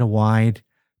Canada-wide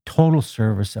total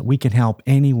service that we can help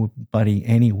anybody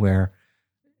anywhere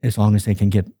as long as they can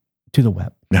get to the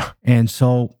web. Yeah. And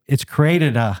so it's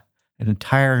created an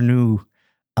entire new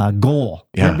goal.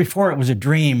 Yeah. Before it was a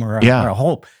dream or a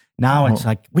hope. Now it's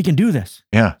like, we can do this.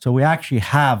 Yeah. So we actually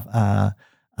have a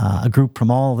group from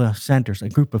all the centers, a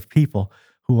group of people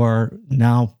who are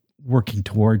now working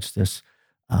towards this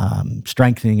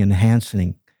strengthening and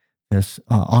enhancing this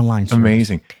online service.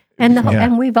 Amazing.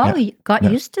 And we've all got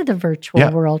used to the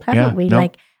virtual world, haven't we? No.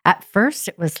 Like at first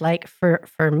it was like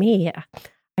for me,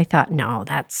 I thought, no,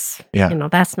 that's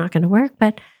that's not going to work.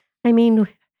 But I mean,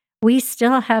 we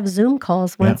still have Zoom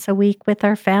calls once a week with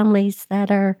our families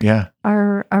that are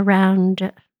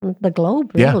around the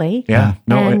globe, really. Yeah.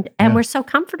 No, and we're so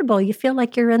comfortable. You feel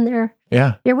like you're in there.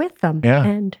 Yeah. You're with them. Yeah.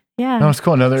 And No, it's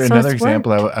cool. Another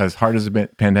example, as hard as the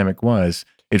pandemic was,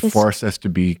 it forced us to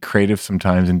be creative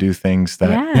sometimes and do things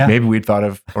that maybe we'd thought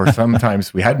of, or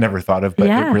sometimes we had never thought of, but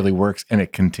it really works and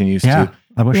it continues to.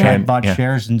 I wish I had bought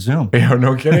shares in Zoom. Yeah,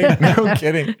 no kidding. No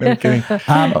kidding.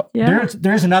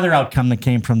 There's another outcome that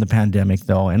came from the pandemic,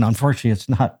 though, and unfortunately, it's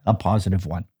not a positive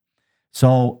one.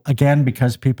 So again,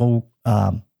 because people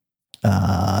didn't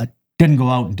go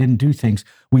out and didn't do things,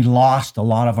 we lost a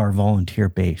lot of our volunteer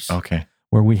base. Okay.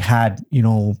 Where we had,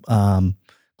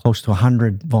 close to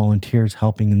 100 volunteers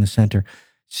helping in the center.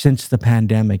 Since the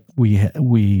pandemic, we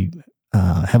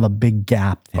have a big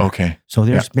gap there. Okay. So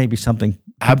there's maybe something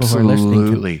people who are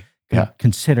listening can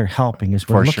consider helping, is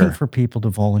we're looking for people to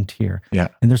volunteer. Yeah.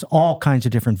 And there's all kinds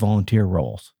of different volunteer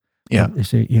roles. Yeah.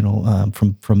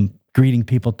 From greeting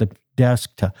people at the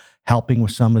desk to helping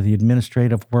with some of the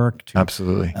administrative work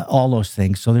to all those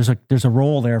things. So there's a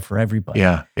role there for everybody.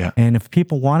 Yeah. Yeah. And if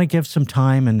people want to give some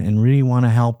time and really want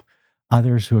to help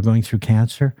others who are going through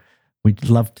cancer, we'd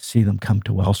love to see them come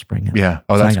to Wellspring.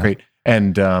 Oh, that's great.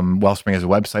 And Wellspring has a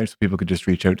website, so people could just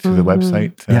reach out through the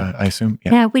website, I assume.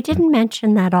 Yeah, we didn't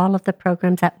mention that all of the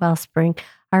programs at Wellspring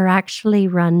are actually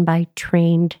run by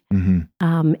trained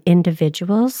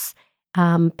individuals,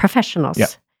 professionals. Yeah.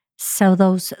 So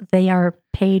they are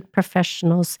paid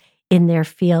professionals in their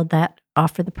field that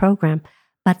offer the program.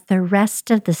 But the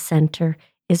rest of the center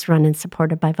is run and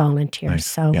supported by volunteers. Nice.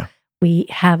 So we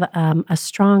have a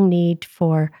strong need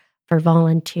for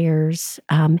volunteers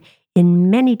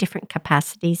in many different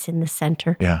capacities in the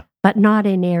center. Yeah. but not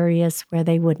in areas where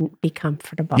they wouldn't be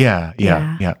comfortable. Yeah.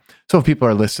 So if people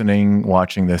are listening,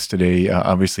 watching this today,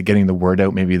 obviously getting the word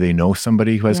out, maybe they know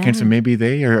somebody who has cancer, maybe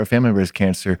they or a family member has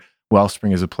cancer.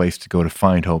 Wellspring is a place to go to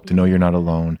find hope, to know you're not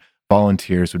alone.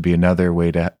 Volunteers would be another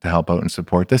way to help out and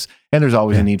support this. And there's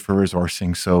always a need for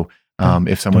resourcing. So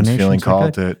if someone's feeling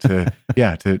called to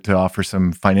offer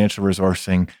some financial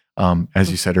resourcing, as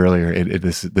you said earlier,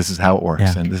 this is how it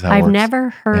works. And this is how it works. I've never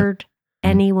heard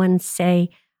anyone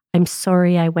say, I'm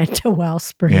sorry I went to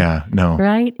Wellspring. Yeah, no.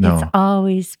 Right? No. It's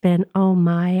always been, oh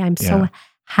my, I'm so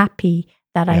happy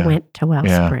that I went to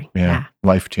Wellspring. Yeah.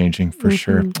 Life-changing for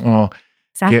sure. Oh,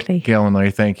 exactly. Gail and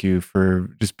Larry, thank you for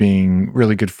just being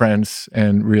really good friends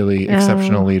and really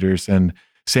exceptional leaders and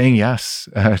saying yes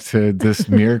to this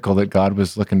miracle that God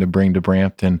was looking to bring to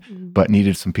Brampton, but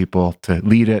needed some people to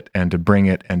lead it and to bring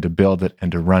it and to build it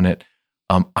and to run it.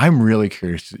 I'm really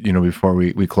curious, before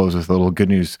we close with a little good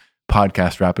news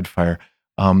podcast rapid fire.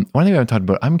 One thing we haven't talked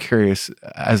about, I'm curious,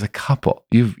 as a couple,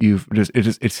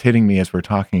 it's hitting me as we're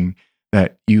talking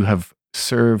that you have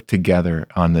served together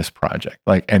on this project,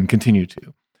 and continue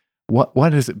to.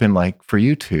 What has it been like for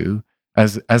you two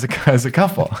as a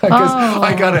couple? Because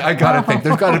I gotta think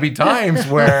there's got to be times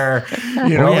where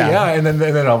and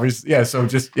then obviously So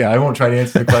I won't try to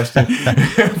answer the question,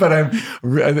 but I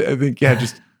think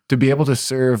just to be able to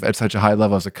serve at such a high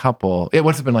level as a couple.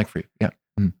 What's it been like for you? Yeah.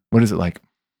 What is it like?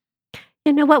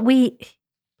 You know what? We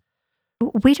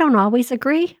don't always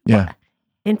agree. Yeah.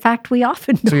 In fact, we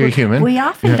often don't. So you're human. We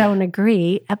often don't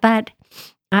agree. But,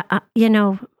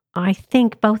 I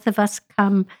think both of us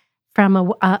come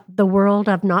from the world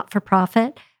of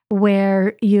not-for-profit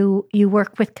where you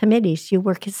work with committees, you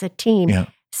work as a team. Yeah.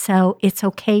 So it's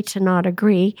okay to not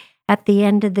agree. At the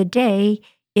end of the day,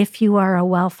 if you are a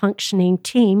well-functioning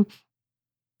team,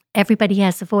 everybody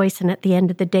has a voice, and at the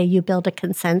end of the day, you build a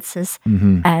consensus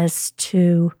as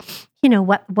to,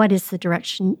 what is the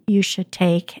direction you should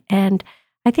take. And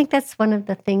I think that's one of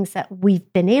the things that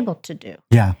we've been able to do.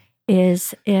 Yeah,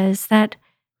 is that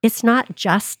it's not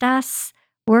just us.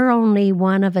 We're only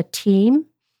one of a team,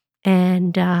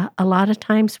 and a lot of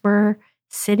times we're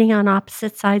sitting on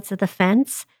opposite sides of the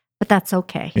fence, but that's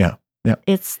okay. Yeah.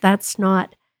 That's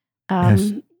not.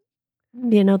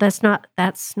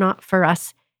 That's not for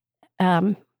us.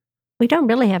 We don't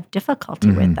really have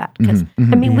difficulty with that because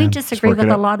we disagree with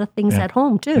a lot of things at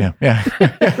home too. Yeah. Sure.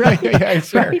 Right?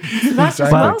 It's not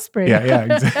just Wellspring.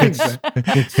 Exactly.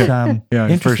 It's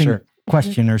interesting for sure.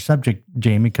 Question or subject,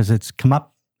 Jamie, because it's come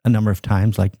up a number of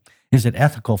times. Like, is it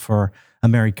ethical for a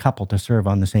married couple to serve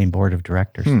on the same board of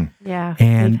directors? Yeah,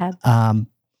 and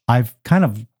I've kind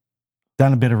of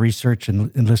done a bit of research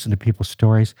and listened to people's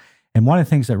stories. And one of the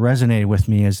things that resonated with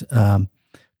me is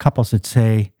couples that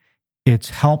say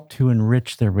it's helped to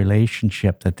enrich their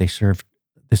relationship that they serve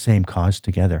the same cause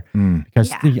together.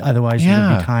 Because otherwise there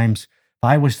would be times, if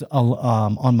I was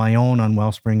on my own on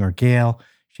Wellspring or Gail,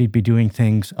 she'd be doing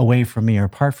things away from me or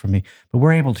apart from me. But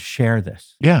we're able to share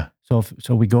this. Yeah.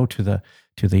 So we go to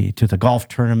the golf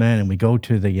tournament and we go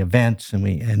to the events and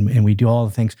we do all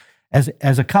the things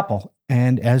as a couple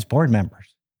and as board members.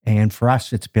 And for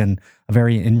us, it's been a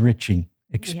very enriching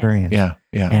experience. Yeah.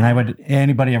 And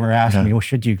anybody ever ask me, well,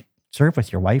 should you serve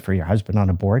with your wife or your husband on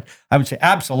a board? I would say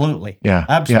absolutely. Yeah.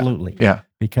 Absolutely. Yeah.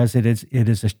 Because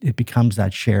it becomes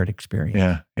that shared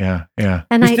experience. Yeah.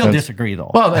 And we still disagree though.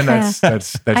 Well, and that's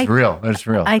real. That's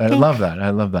real. I love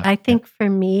that. I think for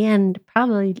me, and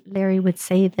probably Larry would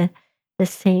say the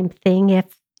same thing.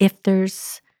 If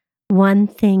there's one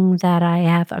thing that I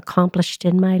have accomplished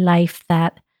in my life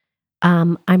that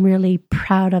I'm really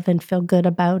proud of and feel good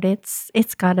about, it's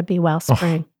got to be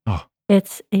Wellspring.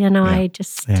 It's I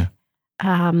just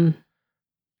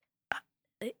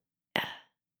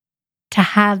to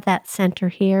have that center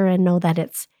here and know that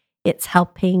it's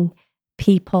helping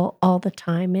people all the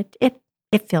time. It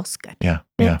feels good.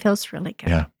 It feels really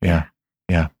good. Yeah.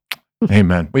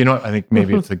 Amen. Well, you know what? I think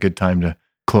maybe it's a good time to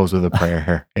close with a prayer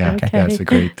here. Yeah. Okay. That's a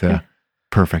great,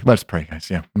 perfect. Let's pray, guys.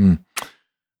 Yeah.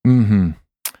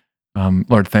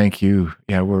 Lord, thank you.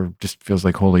 Yeah, we're just feels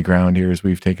like holy ground here as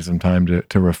we've taken some time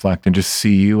to reflect and just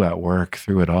see you at work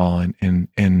through it all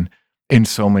in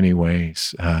so many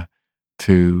ways,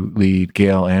 to lead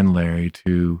Gail and Larry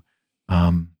to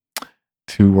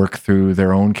work through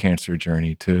their own cancer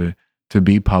journey, to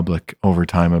be public over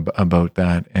time about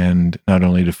that, and not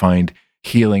only to find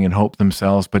healing and hope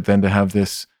themselves, but then to have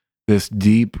this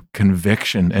deep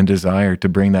conviction and desire to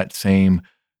bring that same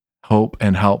hope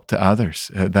and help to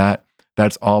others.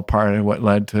 That's all part of what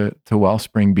led to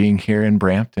Wellspring being here in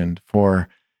Brampton. For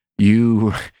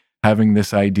you having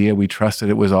this idea, we trusted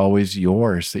it was always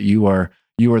yours, that you are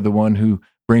the one who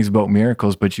brings about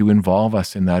miracles, but you involve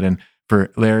us in that. And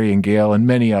for Larry and Gail and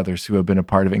many others who have been a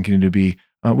part of it and continue to be,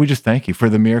 we just thank you for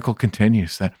the miracle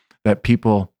continues, that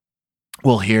people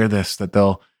will hear this, that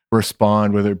they'll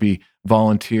respond, whether it be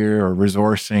volunteer or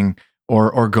resourcing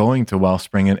or going to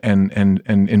Wellspring and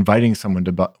inviting someone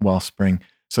to Wellspring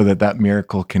so that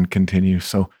miracle can continue.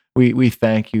 So we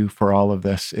thank you for all of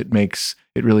this. It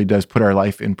really does put our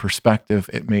life in perspective.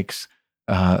 It makes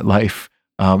life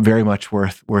very much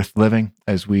worth living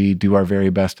as we do our very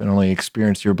best and only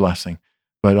experience your blessing,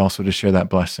 but also to share that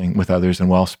blessing with others. And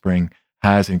Wellspring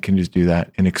has and continues to do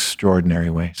that in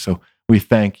extraordinary way. So we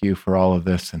thank you for all of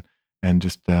this and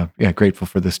just grateful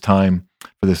for this time,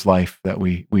 for this life that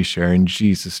we share. In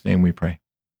Jesus' name we pray.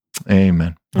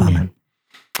 Amen. Amen.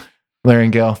 Larry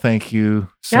and Gail, thank you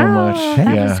so much.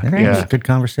 That was great. It was a good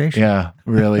conversation. Yeah,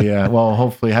 really. Well,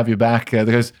 hopefully have you back.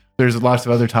 There's lots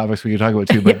of other topics we could talk about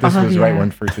too, but this was the right one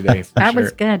for today. That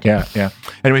was good. Yeah.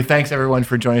 Anyway, thanks everyone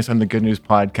for joining us on the Good News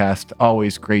Podcast.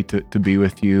 Always great to be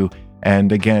with you.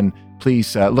 And again,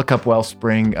 please look up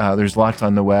Wellspring. There's lots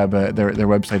on the web. Their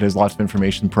website has lots of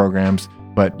information programs,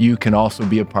 but you can also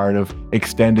be a part of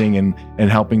extending and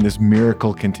helping this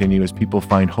miracle continue as people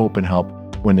find hope and help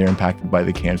when they're impacted by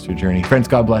the cancer journey. Friends,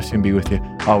 God bless you and be with you.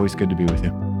 Always good to be with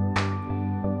you.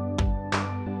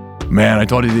 Man, I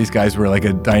told you these guys were like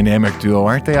a dynamic duo,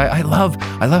 aren't they? I love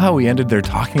how we ended there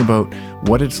talking about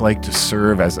what it's like to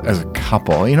serve as a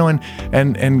couple,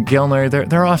 and Gail and Larry,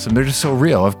 they're awesome. They're just so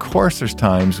real. Of course, there's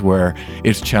times where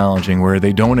it's challenging, where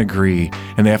they don't agree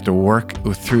and they have to work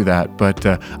through that. But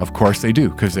of course they do,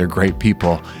 because they're great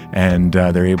people and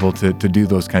they're able to do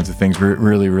those kinds of things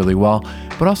really, really well.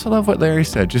 But also love what Larry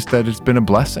said, just that it's been a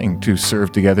blessing to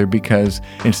serve together, because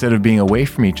instead of being away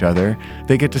from each other,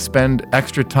 they get to spend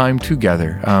extra time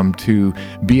together, to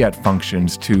be at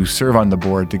functions, to serve on the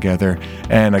board together.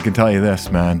 And I can tell you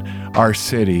this, man, our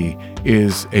city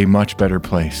is a much better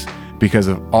place because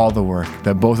of all the work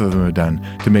that both of them have done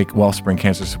to make Wellspring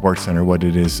Cancer Support Center what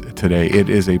it is today. It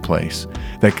is a place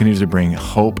that continues to bring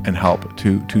hope and help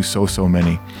to so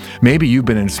many. Maybe you've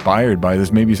been inspired by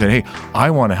this. Maybe you said, hey,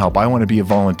 I want to help. I want to be a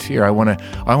volunteer. I want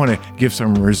to give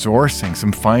some resourcing,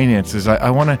 some finances. I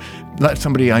want to let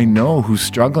somebody I know who's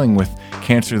struggling with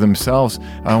cancer themselves,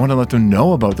 I want to let them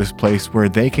know about this place where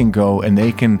they can go and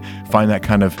they can find that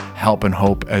kind of help and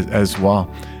hope as well.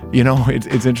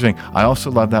 It's interesting. I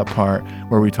also love that part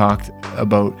where we talked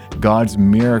about God's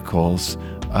miracles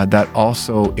that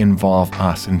also involve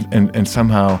us, and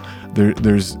somehow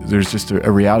there's just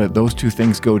a reality that those two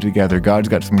things go together. God's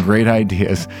got some great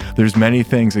ideas. There's many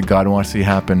things that God wants to see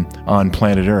happen on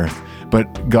planet Earth,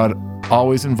 but God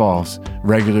always involves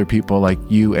regular people like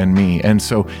you and me. And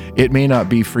so it may not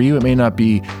be for you, it may not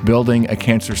be building a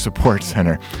cancer support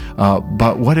center,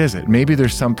 but what is it? Maybe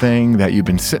there's something that you've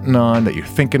been sitting on, that you're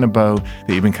thinking about,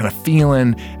 that you've been kind of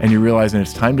feeling, and you're realizing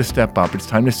it's time to step up, it's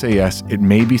time to say yes. It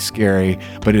may be scary,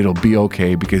 but it'll be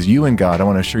okay, because you and God, I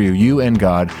want to assure you, you and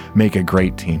God make a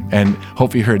great team. And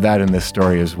hope you heard that in this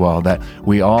story as well, that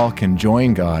we all can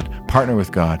join God, partner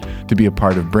with God to be a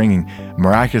part of bringing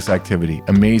miraculous activity,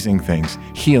 amazing things,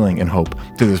 healing and hope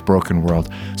to this broken world.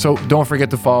 So don't forget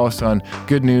to follow us on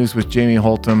Good News with Jamie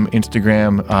Holtum,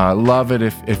 Instagram. Love it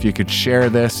if you could share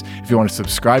this. If you want to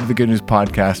subscribe to the Good News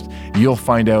Podcast, you'll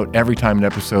find out every time an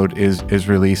episode is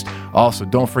released. Also,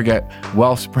 don't forget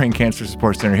Wellspring Cancer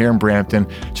Support Center here in Brampton.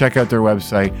 Check out their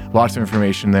website. Lots of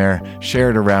information there. Share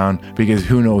it around, because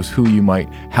who knows who you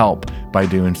might help by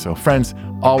doing so. Friends,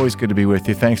 always good to be with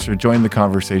you. Thanks for joining the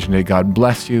conversation today. God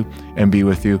bless you and be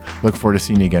with you. Look forward to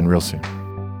seeing you again real soon.